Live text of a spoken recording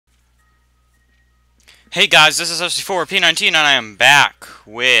Hey guys, this is FC4P19 and I am back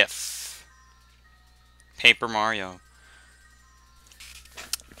with Paper Mario.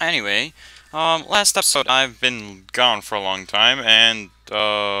 Anyway, last episode I've been gone for a long time and,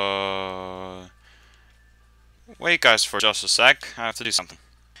 wait guys for just a sec, I have to do something.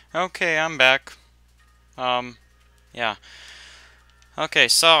 Okay, I'm back. Yeah. Okay,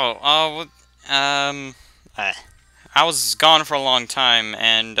 so, I was gone for a long time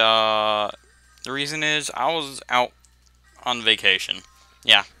and, the reason is I was out on vacation.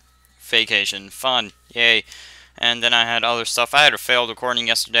 Yeah. Vacation. Fun. Yay. And then I had other stuff. I had a failed recording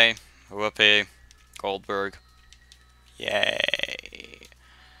yesterday. Whoopee. Goldberg. Yay.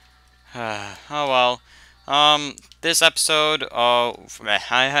 Oh well. This episode, I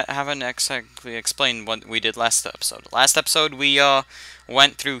haven't exactly explained what we did last episode. Last episode, we,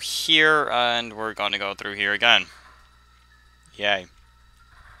 went through here, and we're gonna go through here again. Yay.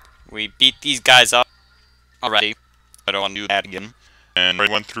 We beat these guys up already. I don't want to do that again. And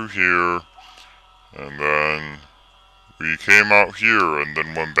I went through here, and then we came out here and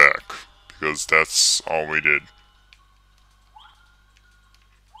then went back, because that's all we did.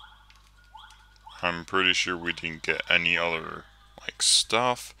 I'm pretty sure we didn't get any other, like,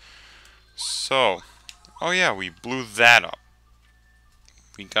 stuff. So, oh yeah, we blew that up.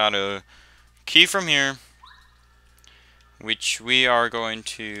 We got a key from here, which we are going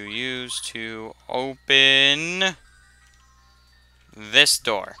to use to open this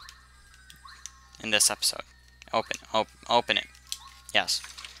door in this episode. Open it. Yes.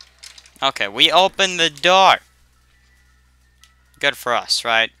 Okay, we opened the door. Good for us,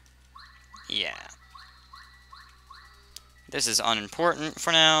 right? Yeah. This is unimportant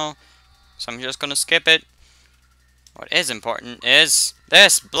for now, so I'm just gonna skip it. What is important is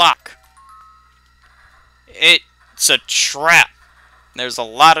this block. It's a trap. There's a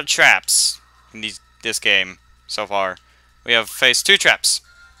lot of traps in this game so far. We have faced 2 traps.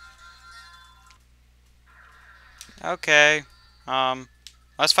 Okay.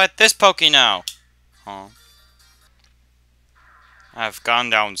 Let's fight this Pokey now. Oh. I've gone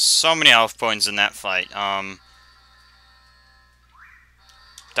down so many health points in that fight.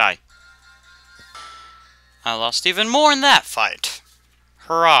 Die. I lost even more in that fight.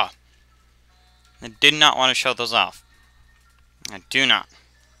 Hurrah. I did not want to show those off. I do not.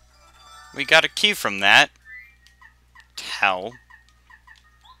 We got a key from that. Hell.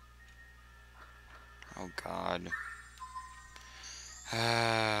 Oh god.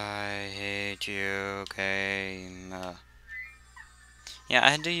 I hate you, game. Yeah,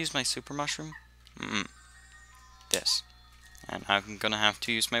 I had to use my super mushroom. This. And I'm gonna have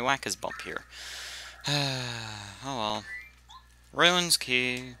to use my Whack-as bump here. Oh well. Ruins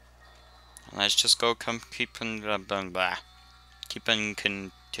key. Let's just go keeping whatever. Keeping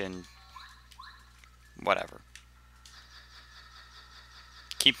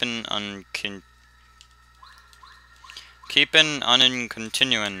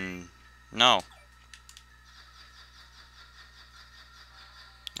continuing. No.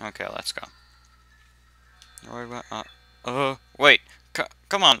 Okay, let's go. Wait.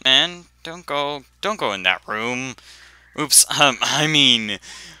 Come on, man. Don't go in that room. Oops. I mean,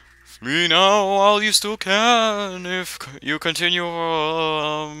 flee now while you still can. If you continue,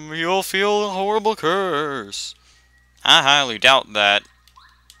 you'll feel a horrible curse. I highly doubt that.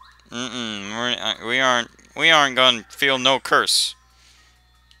 We aren't gonna feel no curse.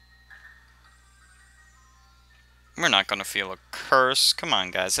 We're not gonna feel a curse. Come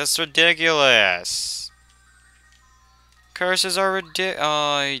on, guys. That's ridiculous. Curses are ridiculous.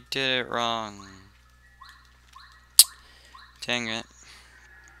 Oh, I did it wrong. Dang it.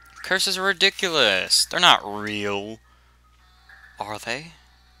 Curses are ridiculous. They're not real. Are they?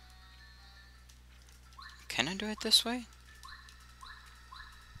 Can I do it this way?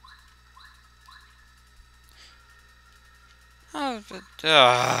 Oh,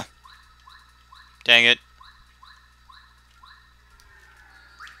 dang it.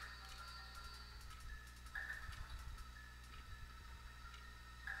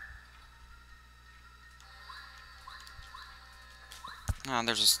 Ah,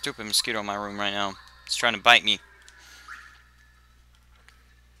 there's a stupid mosquito in my room right now. It's trying to bite me.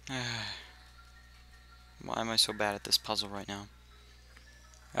 Why am I so bad at this puzzle right now?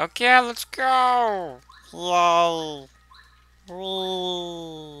 Okay, let's go! Yay!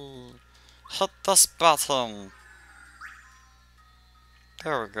 Whee! Hit this button.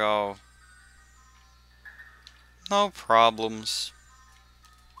 There we go. No problems.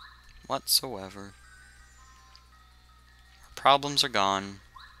 Whatsoever. Our problems are gone.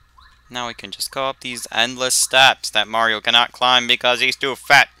 Now we can just go up these endless steps that Mario cannot climb because he's too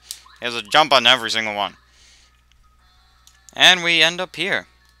fat. He has a jump on every single one. And we end up here.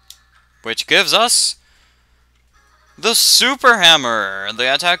 Which gives us the Super Hammer!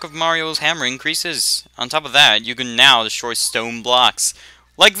 The attack of Mario's hammer increases. On top of that, you can now destroy stone blocks.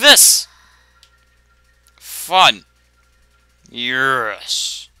 Like this! Fun!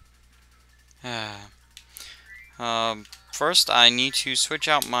 Yes! First I need to switch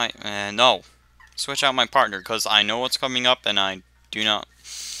out my... no. Switch out my partner, because I know what's coming up, and I do not...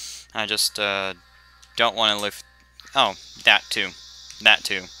 I just, don't want to lift... Oh, that too. That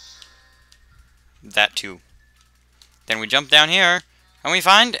too. That too. Then we jump down here, and we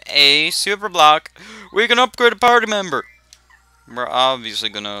find a super block. We can upgrade a party member. We're obviously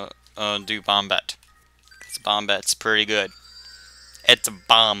gonna do Bombette. Because Bombette's pretty good. It's a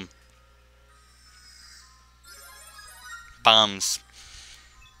bomb. Bombs.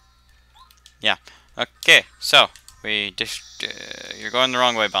 Yeah. Okay, so we just you're going the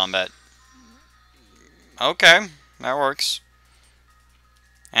wrong way, Bombette. Okay, that works.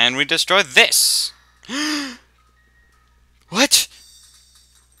 And we destroy this. What?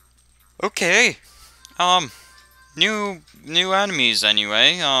 Okay. New enemies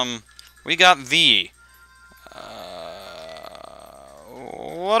anyway. We got the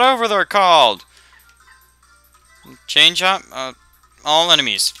whatever they're called. Chain Chomp. All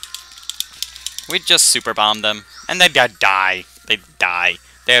enemies. We just super bomb them, and they die. They die.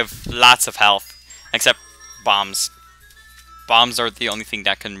 They have lots of health, except bombs. Bombs are the only thing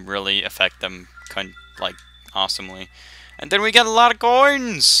that can really affect them, like, awesomely. And then we get a lot of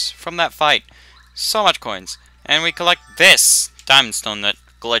coins from that fight. So much coins. And we collect this diamond stone that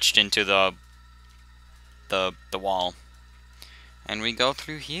glitched into the wall. And we go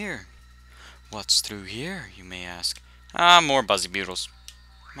through here. What's through here, you may ask? More Buzzy Beetles.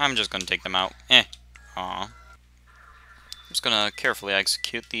 I'm just gonna take them out. Aw. I'm just gonna carefully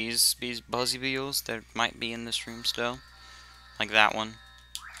execute these Buzzy Beetles that might be in this room still. Like that one.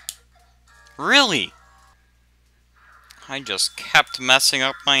 Really? I just kept messing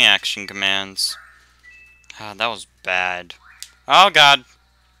up my action commands. Ah, that was bad. Oh god.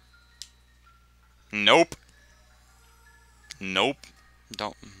 Nope. Nope.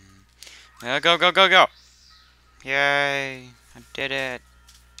 Don't. Go, go, go, go. Yay. I did it.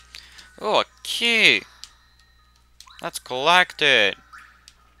 Oh, a key. Let's collect it.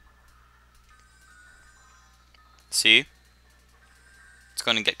 See? It's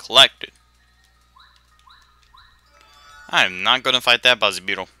gonna get collected. I'm not gonna fight that Buzzy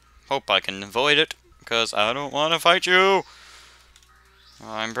Beetle. Hope I can avoid it, because I don't want to fight you.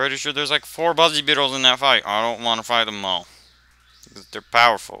 I'm pretty sure there's like 4 Buzzy Beetles in that fight. I don't want to fight them all. They're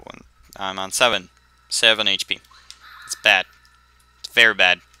powerful, and I'm on 7 HP. It's bad. It's very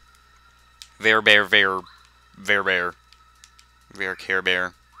bad. Very bear, very bear. Very care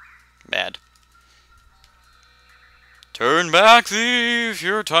bear. Bad. Turn back, thief!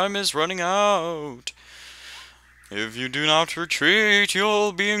 Your time is running out. If you do not retreat,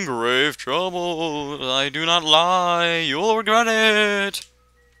 you'll be in grave trouble. I do not lie. You'll regret it.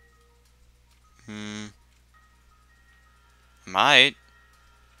 Might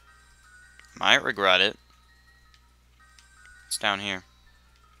regret it. It's down here.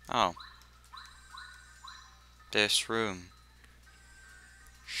 Oh. This room.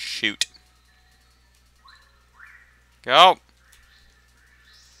 Shoot. Go!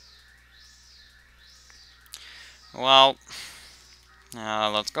 Well,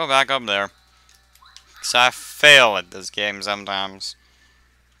 let's go back up there. Because I fail at this game sometimes.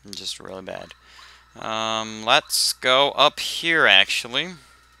 I'm just really bad. Let's go up here, actually.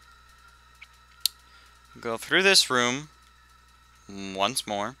 Go through this room once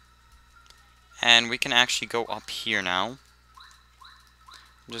more. And we can actually go up here now.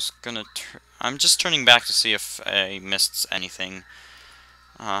 I'm just turning back to see if I missed anything.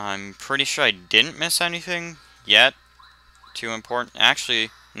 I'm pretty sure I didn't miss anything yet. Too important.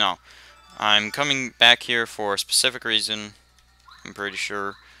 Actually, no. I'm coming back here for a specific reason. I'm pretty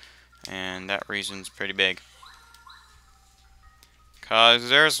sure. And that reason's pretty big. 'Cause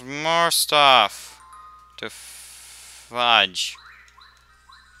there's more stuff to fudge.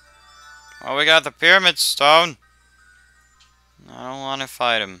 Oh, we got the pyramid stone. I don't want to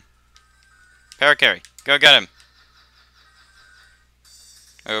fight him. Parakarry, go get him.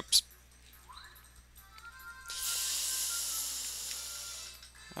 Oops.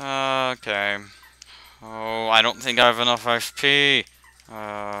 Okay. Oh, I don't think I have enough HP.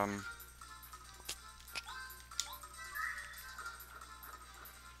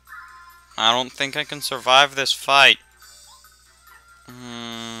 I don't think I can survive this fight.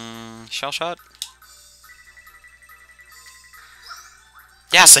 Shell shot?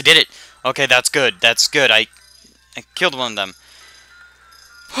 Yes, I did it! Okay, that's good. That's good. I killed one of them.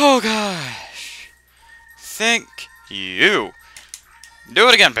 Oh, gosh. Thank you. Do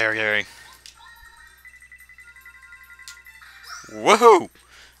it again, Bear Gary. Woohoo!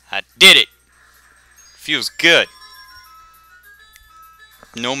 I did it. Feels good.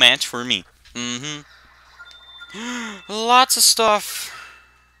 No match for me. Lots of stuff.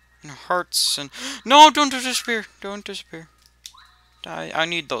 And hearts and... No, don't disappear. Don't disappear. I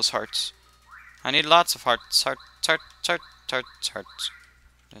need those hearts. I need lots of hearts. Hearts.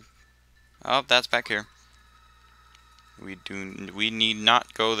 Oh, that's back here. We need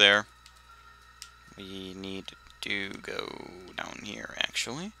not go there. We need to go down here,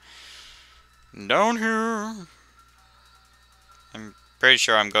 actually. Down here. I'm pretty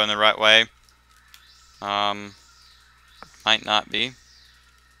sure I'm going the right way. Might not be.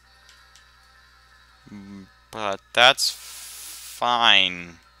 But that's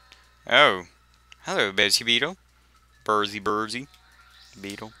fine. Oh. Hello, Busy Beetle. Burzy.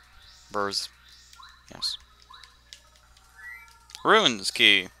 Beetle. Burrs. Yes. Ruins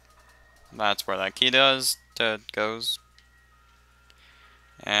key. That's where that key goes.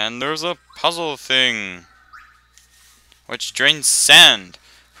 And there's a puzzle thing, which drains sand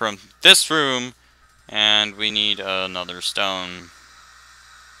from this room, and we need another stone.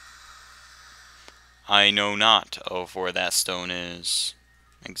 I know not of where that stone is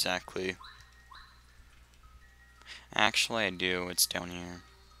exactly. Actually, I do. It's down here.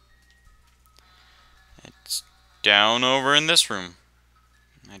 It's down over in this room.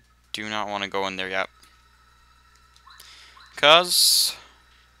 I do not want to go in there yet, because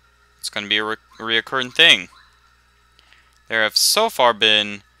it's going to be a reoccurring thing. There have so far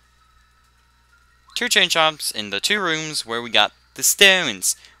been 2 chain shops in the 2 rooms where we got the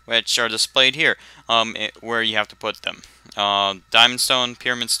stones, which are displayed here, where you have to put them. Diamond stone,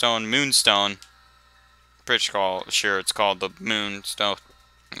 pyramid stone, moonstone. Pretty sure it's called the moonstone.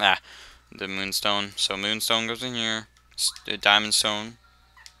 The moonstone. So moonstone goes in here. The diamond stone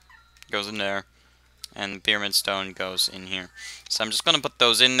goes in there. And the pyramid stone goes in here. So I'm just going to put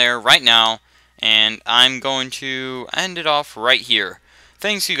those in there right now. And I'm going to end it off right here.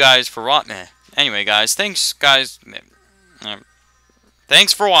 Thanks you guys for watching. Anyway guys, thanks guys.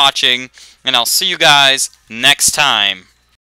 Thanks for watching. And I'll see you guys next time.